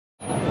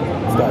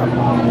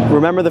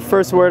Remember the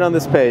first word on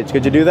this page.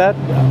 Could you do that?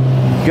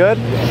 Good?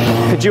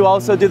 Could you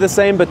also do the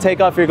same, but take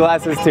off your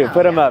glasses too?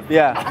 Put them up,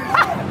 yeah.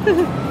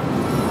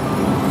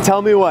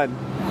 Tell me one.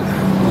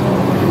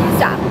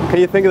 Stop. Can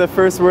you think of the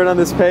first word on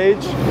this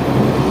page?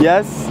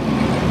 Yes?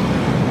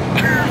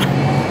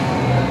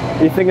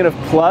 Are you thinking of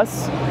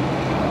plus?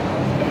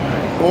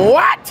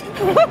 What?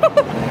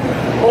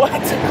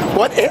 What?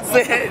 What is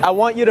it? I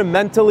want you to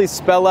mentally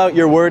spell out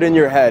your word in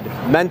your head.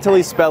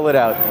 Mentally spell it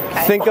out.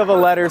 Okay. Think of a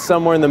letter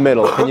somewhere in the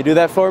middle. Can you do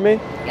that for me?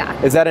 Yeah.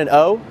 Is that an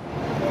O?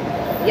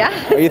 Yeah.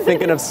 Are you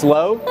thinking of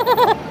slow?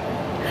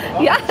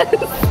 Yes.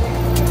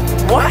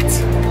 What?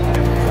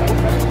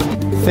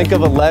 Think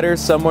of a letter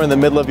somewhere in the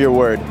middle of your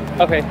word.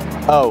 Okay.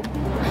 O.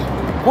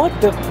 What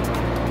the?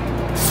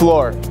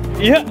 Floor.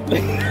 Yeah.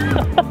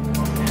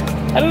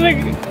 I don't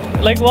think,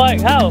 like why,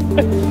 how?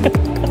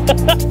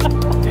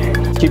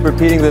 Keep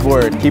repeating the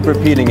word. Keep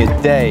repeating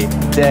it. Day,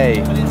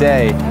 day,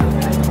 day.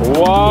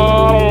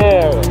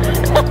 Wow.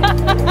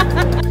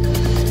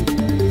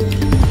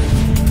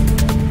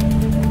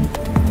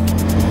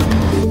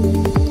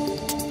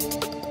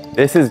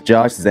 This is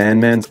Josh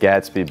Zandman's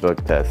Gatsby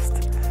book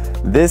test.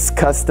 This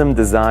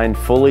custom-designed,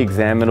 fully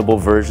examinable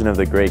version of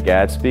The Great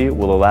Gatsby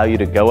will allow you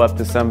to go up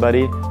to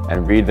somebody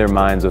and read their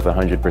minds with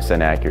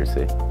 100%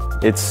 accuracy.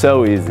 It's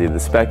so easy. The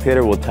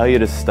spectator will tell you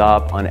to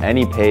stop on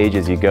any page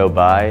as you go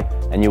by,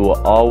 and you will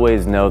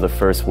always know the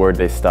first word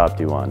they stopped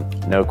you on.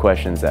 No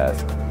questions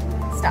asked.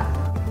 Stop.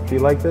 Do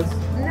you like this?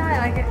 No, I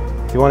like it.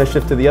 Do you want to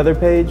shift to the other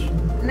page?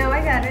 No,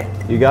 I got it.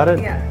 You got it?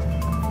 Yeah.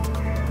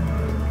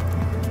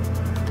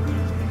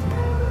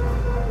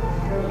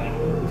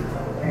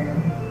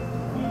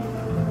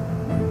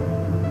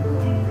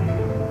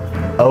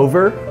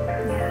 Over?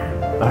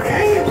 Yeah.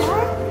 Okay.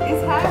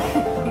 It's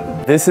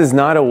hard. This is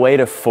not a way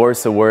to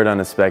force a word on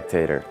a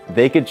spectator.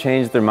 They could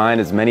change their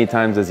mind as many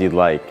times as you'd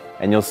like,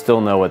 and you'll still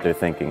know what they're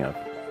thinking of.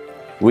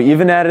 We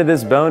even added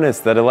this bonus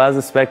that allows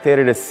the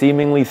spectator to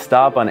seemingly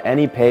stop on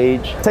any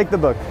page. Take the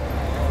book.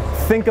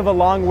 Think of a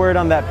long word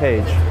on that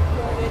page.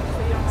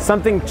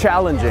 Something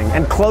challenging,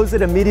 and close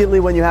it immediately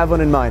when you have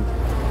one in mind.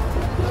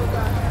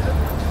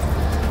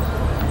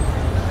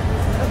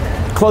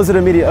 Close it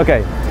immediately.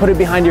 Okay, put it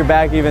behind your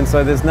back even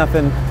so there's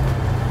nothing.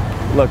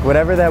 Look,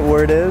 whatever that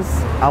word is,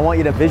 I want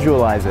you to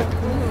visualize it.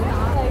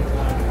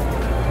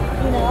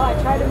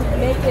 I try to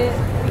make it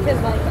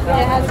because like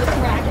it has a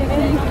crack in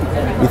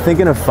it. You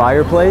thinking of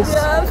fireplace?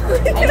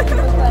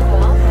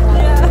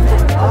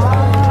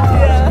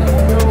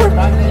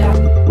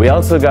 We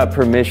also got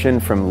permission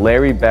from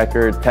Larry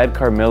Becker, Ted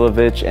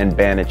Karmilovich, and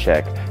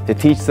Banachek to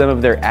teach some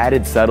of their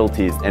added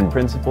subtleties and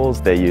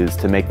principles they use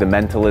to make the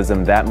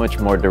mentalism that much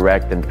more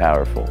direct and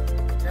powerful.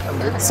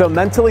 So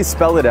mentally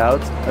spell it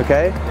out,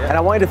 okay? Yeah. And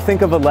I want you to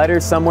think of a letter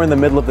somewhere in the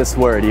middle of this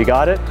word. You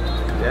got it?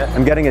 Yeah.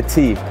 I'm getting a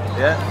T.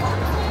 Yeah.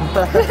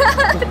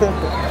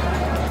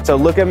 So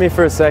look at me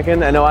for a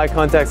second. I know eye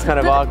contact's kind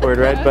of awkward,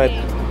 right? But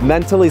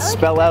mentally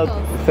spell out.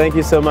 Thank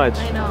you so much.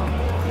 I know.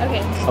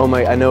 Okay. Oh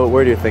my, I know what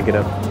word you're thinking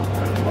of.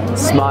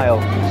 Smile.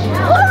 Oh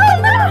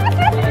no!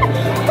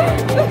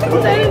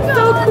 That is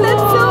so cool.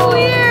 That's so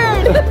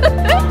weird.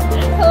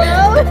 Hello?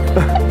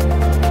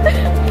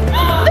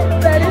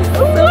 That is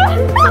so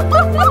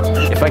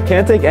If I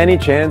can't take any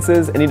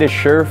chances and need a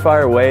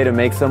surefire way to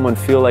make someone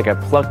feel like I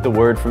plucked the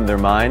word from their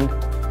mind,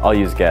 I'll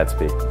use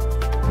Gatsby.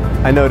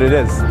 I know what it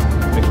is.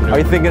 Are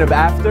you thinking of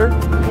after?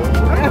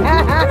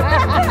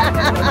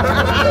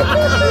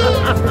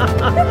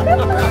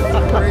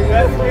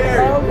 That's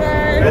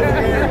weird.